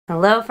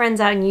Hello friends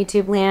out in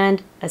YouTube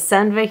land,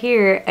 Asenva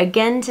here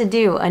again to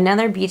do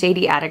another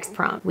BJD Addicts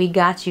Prompt. We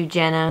got you,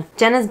 Jenna.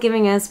 Jenna's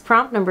giving us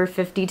prompt number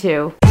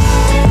 52.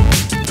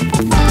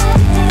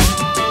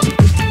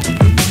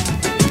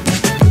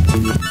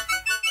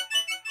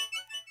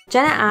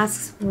 Jenna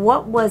asks,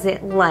 what was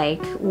it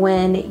like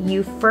when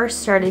you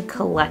first started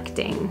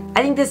collecting?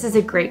 I think this is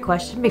a great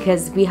question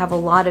because we have a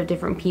lot of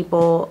different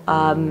people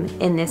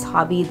in this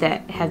hobby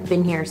that have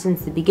been here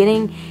since the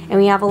beginning, and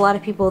we have a lot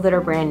of people that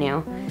are brand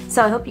new.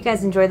 So I hope you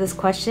guys enjoy this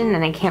question,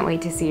 and I can't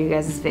wait to see you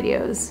guys'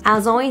 videos.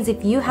 As always,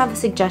 if you have a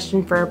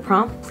suggestion for a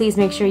prompt, please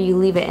make sure you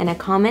leave it in a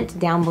comment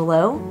down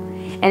below.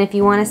 And if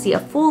you want to see a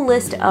full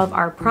list of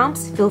our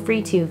prompts, feel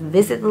free to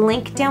visit the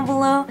link down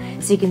below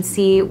so you can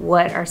see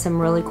what are some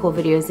really cool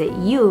videos that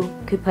you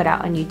could put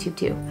out on YouTube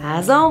too.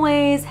 As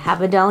always,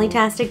 have a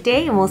dolly-tastic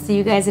day, and we'll see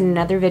you guys in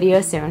another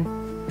video soon.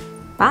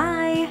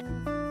 Bye!